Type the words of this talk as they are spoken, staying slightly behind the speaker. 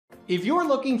If you're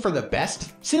looking for the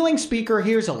best ceiling speaker,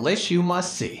 here's a list you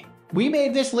must see. We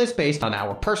made this list based on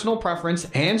our personal preference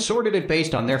and sorted it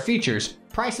based on their features,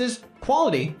 prices,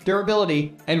 quality,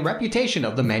 durability, and reputation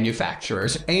of the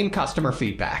manufacturers and customer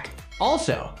feedback.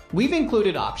 Also, we've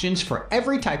included options for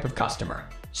every type of customer.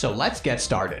 So let's get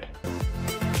started.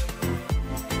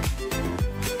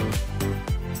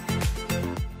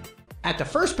 At the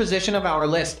first position of our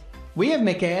list, we have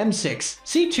Micca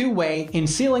M6C2 in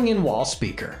ceiling and wall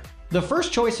speaker. The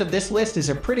first choice of this list is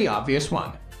a pretty obvious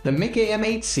one. The Micca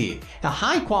M8C, a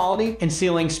high-quality and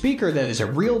ceiling speaker that is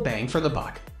a real bang for the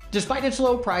buck. Despite its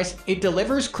low price, it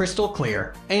delivers crystal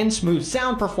clear and smooth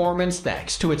sound performance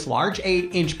thanks to its large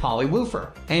 8-inch poly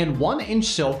woofer and 1-inch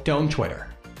silk dome tweeter.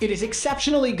 It is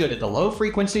exceptionally good at the low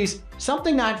frequencies,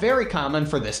 something not very common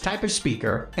for this type of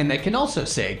speaker, and that can also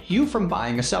save you from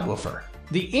buying a subwoofer.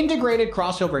 The integrated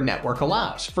crossover network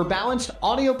allows for balanced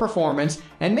audio performance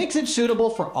and makes it suitable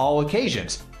for all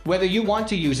occasions. Whether you want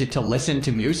to use it to listen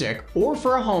to music or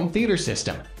for a home theater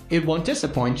system, it won't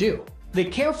disappoint you. The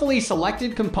carefully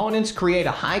selected components create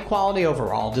a high-quality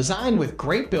overall design with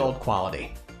great build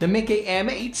quality. The Micca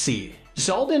M8C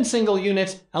sold in single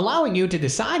units, allowing you to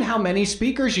decide how many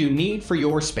speakers you need for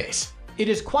your space. It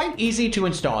is quite easy to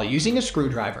install using a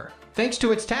screwdriver, thanks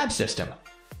to its tab system.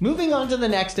 Moving on to the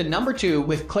next at number 2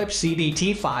 with Klipsch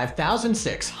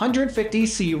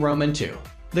CDT-5650-C II.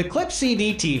 The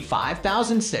Klipsch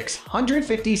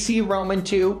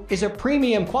CDT-5650-C II is a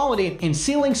premium quality and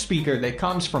ceiling speaker that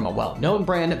comes from a well-known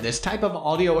brand of this type of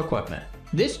audio equipment.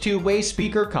 This two-way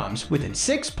speaker comes with a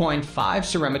 6.5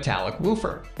 ceremetallic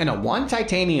woofer and a 1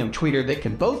 titanium tweeter that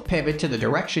can both pivot to the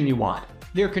direction you want.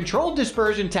 Their controlled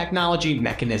dispersion technology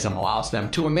mechanism allows them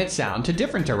to emit sound to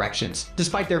different directions.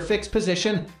 Despite their fixed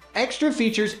position, extra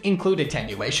features include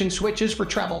attenuation switches for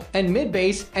treble and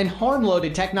mid-bass and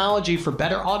horn-loaded technology for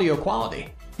better audio quality.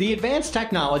 The advanced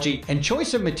technology and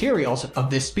choice of materials of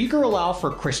this speaker allow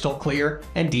for crystal clear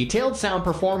and detailed sound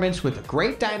performance with a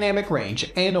great dynamic range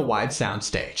and a wide sound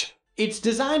stage. Its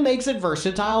design makes it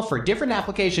versatile for different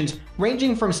applications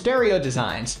ranging from stereo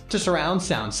designs to surround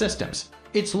sound systems.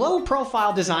 Its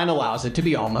low-profile design allows it to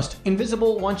be almost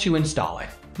invisible once you install it.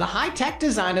 The high-tech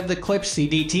design of the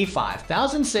Klipsch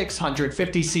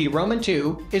CDT-5650-C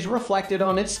II is reflected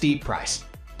on its steep price.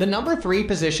 The number 3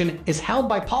 position is held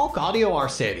by Polk Audio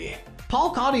RCD.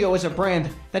 Polk Audio is a brand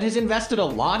that has invested a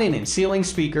lot in ceiling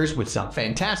speakers with some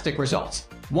fantastic results.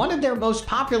 One of their most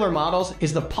popular models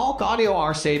is the Polk Audio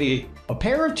RCD, a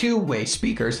pair of two-way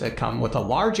speakers that come with a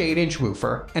large 8-inch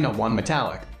woofer and a 1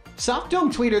 metallic soft dome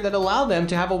tweeter that allow them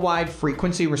to have a wide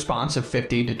frequency response of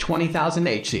 50 to 20,000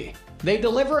 Hz. They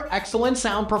deliver excellent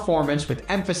sound performance with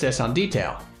emphasis on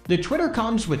detail. The tweeter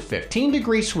comes with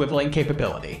 15-degree swiveling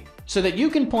capability, so that you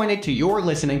can point it to your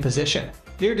listening position.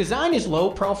 Their design is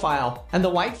low profile, and the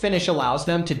white finish allows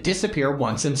them to disappear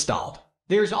once installed.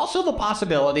 There's also the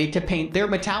possibility to paint their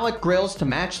metallic grills to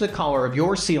match the color of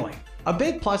your ceiling. A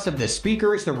big plus of this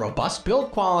speaker is the robust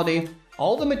build quality.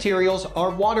 All the materials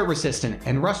are water resistant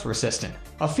and rust resistant,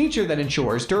 a feature that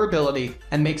ensures durability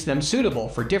and makes them suitable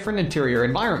for different interior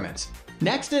environments.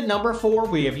 Next at number 4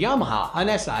 we have Yamaha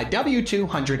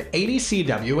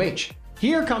NS-IW280CWH.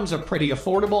 Here comes a pretty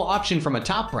affordable option from a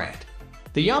top brand.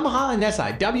 The Yamaha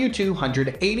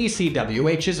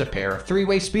NS-IW280CWH is a pair of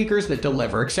 3-way speakers that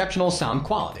deliver exceptional sound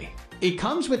quality. It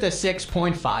comes with a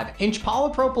 6.5-inch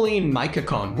polypropylene mica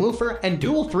cone woofer and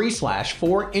dual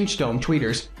 3/4-inch dome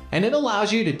tweeters, and it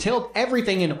allows you to tilt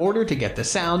everything in order to get the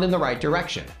sound in the right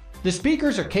direction. The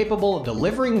speakers are capable of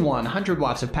delivering 100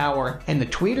 watts of power, and the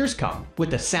tweeters come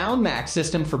with the Sound Max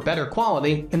system for better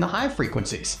quality in the high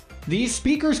frequencies. These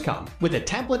speakers come with a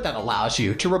template that allows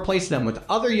you to replace them with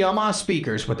other Yamaha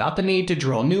speakers without the need to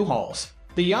drill new holes.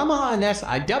 The Yamaha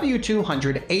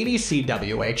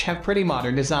NS-IW280CWH have pretty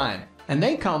modern design, and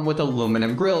they come with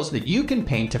aluminum grills that you can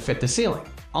paint to fit the ceiling.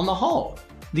 On the whole,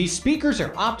 these speakers are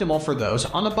optimal for those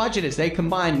on a budget as they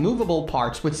combine movable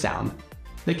parts with sound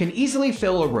that can easily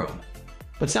fill a room.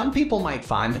 But some people might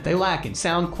find that they lack in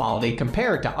sound quality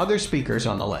compared to other speakers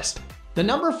on the list. The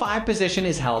number 5 position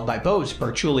is held by Bose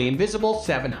Virtually Invisible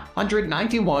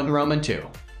 791 Roman II.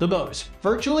 The Bose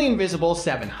Virtually Invisible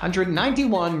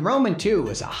 791 Roman II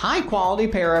is a high-quality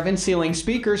pair of in-ceiling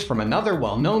speakers from another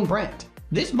well-known brand.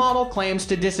 This model claims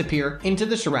to disappear into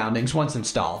the surroundings once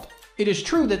installed. It is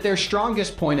true that their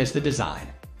strongest point is the design.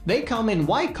 They come in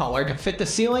white color to fit the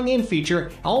ceiling and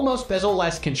feature almost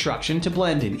bezel-less construction to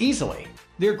blend in easily.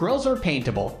 Their grills are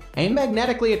paintable and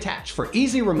magnetically attached for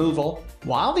easy removal,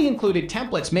 while the included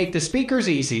templates make the speakers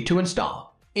easy to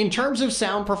install. In terms of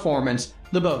sound performance,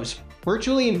 the Bose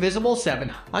virtually invisible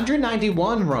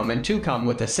 791 Roman to come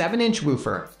with a 7-inch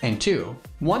woofer and two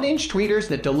 1-inch tweeters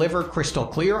that deliver crystal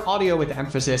clear audio with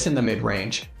emphasis in the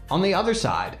mid-range. On the other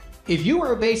side, if you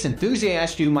are a bass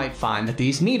enthusiast, you might find that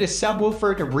these need a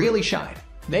subwoofer to really shine.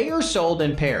 They are sold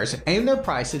in pairs and their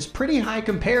price is pretty high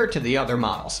compared to the other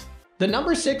models. The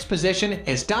number 6 position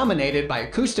is dominated by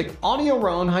Acoustic Audio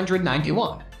Rowan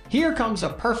 191. Here comes a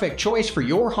perfect choice for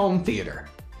your home theater.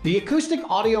 The Acoustic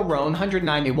Audio Rowan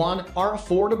 191 are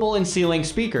affordable in ceiling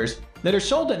speakers that are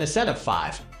sold in a set of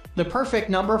 5, the perfect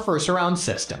number for a surround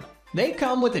system. They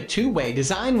come with a two-way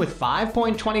design with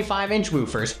 5.25-inch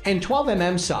woofers and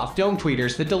 12mm soft dome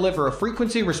tweeters that deliver a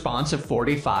frequency response of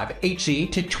 45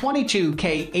 Hz to 22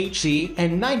 kHz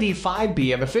and 95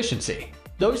 dB of efficiency.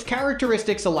 Those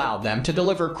characteristics allow them to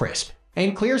deliver crisp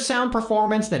and clear sound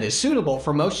performance that is suitable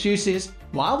for most uses,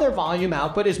 while their volume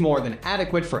output is more than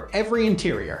adequate for every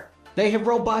interior. They have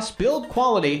robust build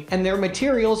quality and their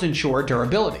materials ensure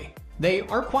durability. They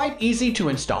are quite easy to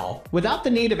install without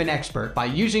the need of an expert by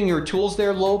using your tools.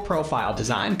 Their low-profile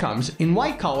design comes in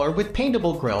white color with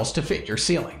paintable grills to fit your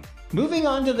ceiling. Moving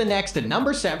on to the next at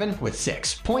number 7 with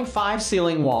 6.5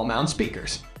 ceiling wall mount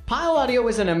speakers. Pyle Audio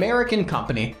is an American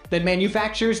company that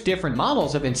manufactures different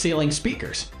models of in-ceiling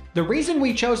speakers. The reason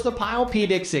we chose the Pyle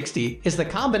PDIC-60 is the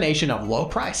combination of low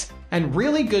price and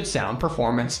really good sound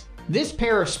performance. This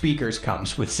pair of speakers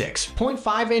comes with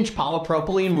 6.5-inch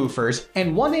polypropylene woofers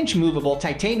and 1-inch movable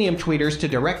titanium tweeters to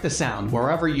direct the sound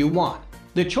wherever you want.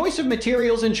 The choice of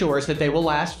materials ensures that they will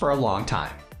last for a long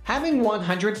time. Having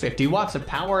 150 watts of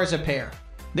power as a pair,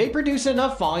 they produce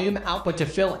enough volume output to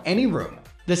fill any room.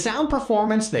 The sound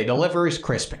performance they deliver is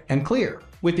crisp and clear,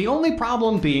 with the only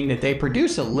problem being that they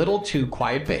produce a little too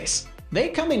quiet bass. They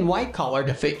come in white color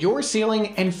to fit your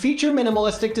ceiling and feature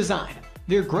minimalistic design.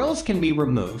 Their grills can be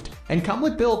removed and come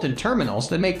with built-in terminals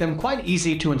that make them quite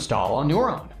easy to install on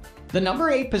your own. The number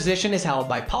 8 position is held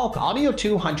by Polk Audio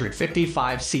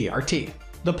 255 CRT.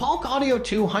 The Polk Audio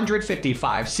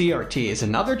 255 CRT is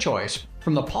another choice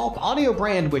from the Polk Audio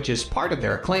brand, which is part of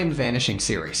their acclaimed Vanishing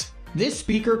series. This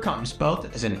speaker comes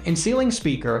both as an in-ceiling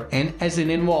speaker and as an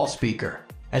in-wall speaker,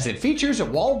 as it features a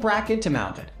wall bracket to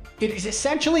mount it. It is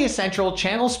essentially a central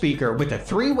channel speaker with a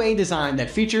 3-way design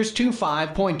that features two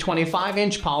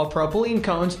 5.25-inch polypropylene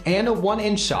cones and a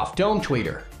 1-inch soft dome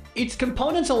tweeter. Its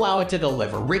components allow it to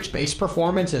deliver rich bass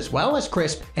performance as well as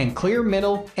crisp and clear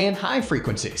middle and high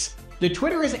frequencies. The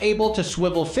tweeter is able to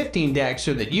swivel 15 decks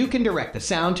so that you can direct the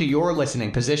sound to your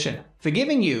listening position,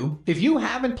 forgiving you if you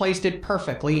haven't placed it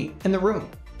perfectly in the room.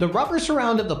 The rubber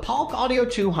surround of the Polk Audio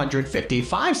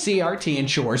 255 CRT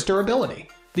ensures durability.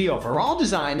 The overall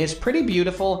design is pretty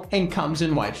beautiful and comes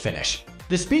in white finish.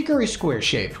 The speaker is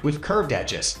square-shaped with curved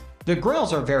edges. The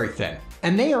grills are very thin,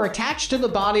 and they are attached to the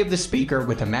body of the speaker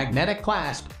with a magnetic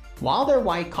clasp, while their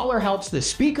white color helps the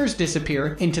speakers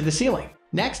disappear into the ceiling.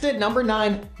 Next at number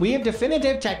 9, we have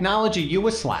Definitive Technology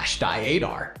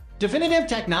Uewa/Die8R. Definitive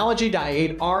Technology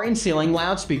Die8R in ceiling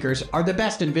loudspeakers are the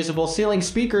best invisible ceiling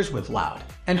speakers with loud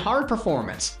and hard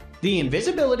performance. The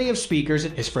invisibility of speakers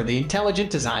is for the intelligent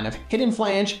design of hidden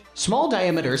flange, small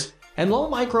diameters, and low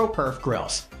micro perf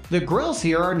grills. The grills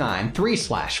here are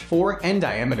 9.3/4 in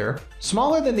diameter,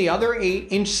 smaller than the other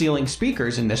 8-inch ceiling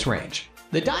speakers in this range.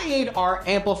 The Die8R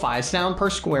amplifies sound per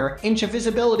square inch of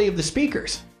visibility of the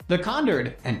speakers. The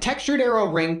contoured and textured arrow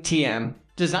ring TM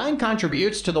design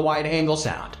contributes to the wide-angle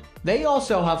sound. They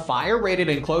also have fire-rated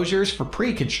enclosures for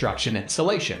pre-construction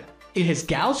installation. It has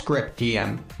Gauss grip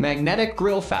TM magnetic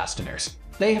grill fasteners.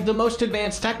 They have the most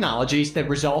advanced technologies that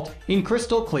result in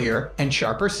crystal clear and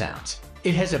sharper sounds.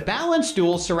 It has a balanced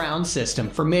dual surround system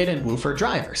for mid and woofer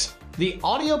drivers. The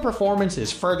audio performance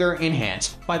is further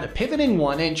enhanced by the pivoting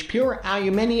 1-inch pure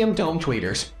aluminum dome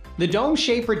tweeters. The dome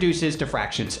shape reduces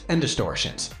diffractions and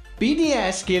distortions.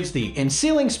 BDS gives the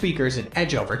in-ceiling speakers an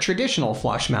edge over traditional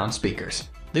flush mount speakers.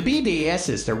 The BDS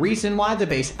is the reason why the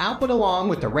bass output along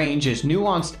with the range is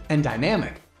nuanced and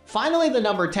dynamic. Finally, the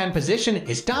number 10 position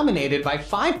is dominated by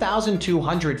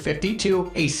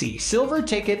 5252 AC Silver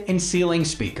Ticket in-ceiling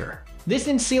speaker. This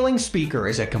in-ceiling speaker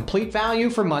is a complete value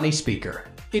for money speaker.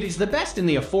 It is the best in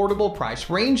the affordable price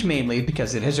range mainly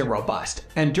because it has a robust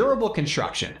and durable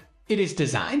construction. It is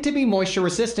designed to be moisture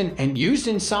resistant and used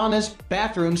in saunas,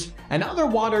 bathrooms, and other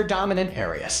water-dominant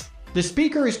areas. The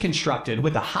speaker is constructed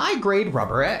with a high-grade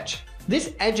rubber edge.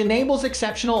 This edge enables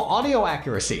exceptional audio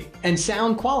accuracy and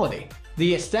sound quality.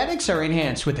 The aesthetics are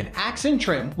enhanced with an accent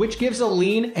trim which gives a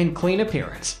lean and clean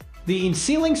appearance. The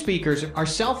in-ceiling speakers are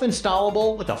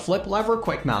self-installable with a flip-lever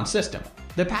quick-mount system.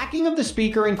 The packing of the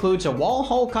speaker includes a wall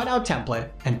hole cutout template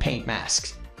and paint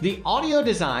masks. The audio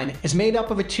design is made up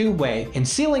of a two-way and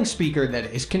ceiling speaker that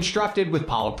is constructed with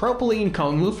polypropylene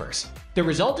cone woofers. The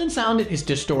resultant sound is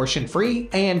distortion-free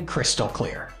and crystal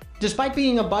clear. Despite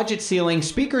being a budget ceiling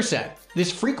speaker set,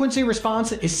 this frequency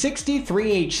response is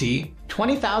 63 Hz,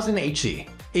 20,000 Hz.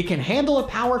 It can handle a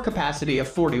power capacity of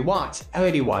 40 watts,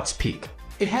 80 watts peak.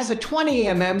 It has a 20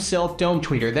 mm silk dome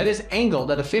tweeter that is angled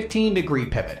at a 15-degree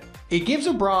pivot. It gives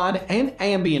a broad and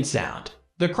ambient sound.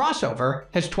 The crossover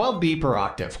has 12 dB per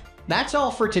octave. That's all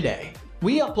for today.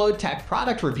 We upload tech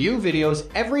product review videos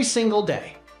every single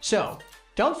day. So,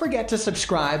 don't forget to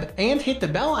subscribe and hit the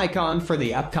bell icon for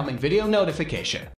the upcoming video notification.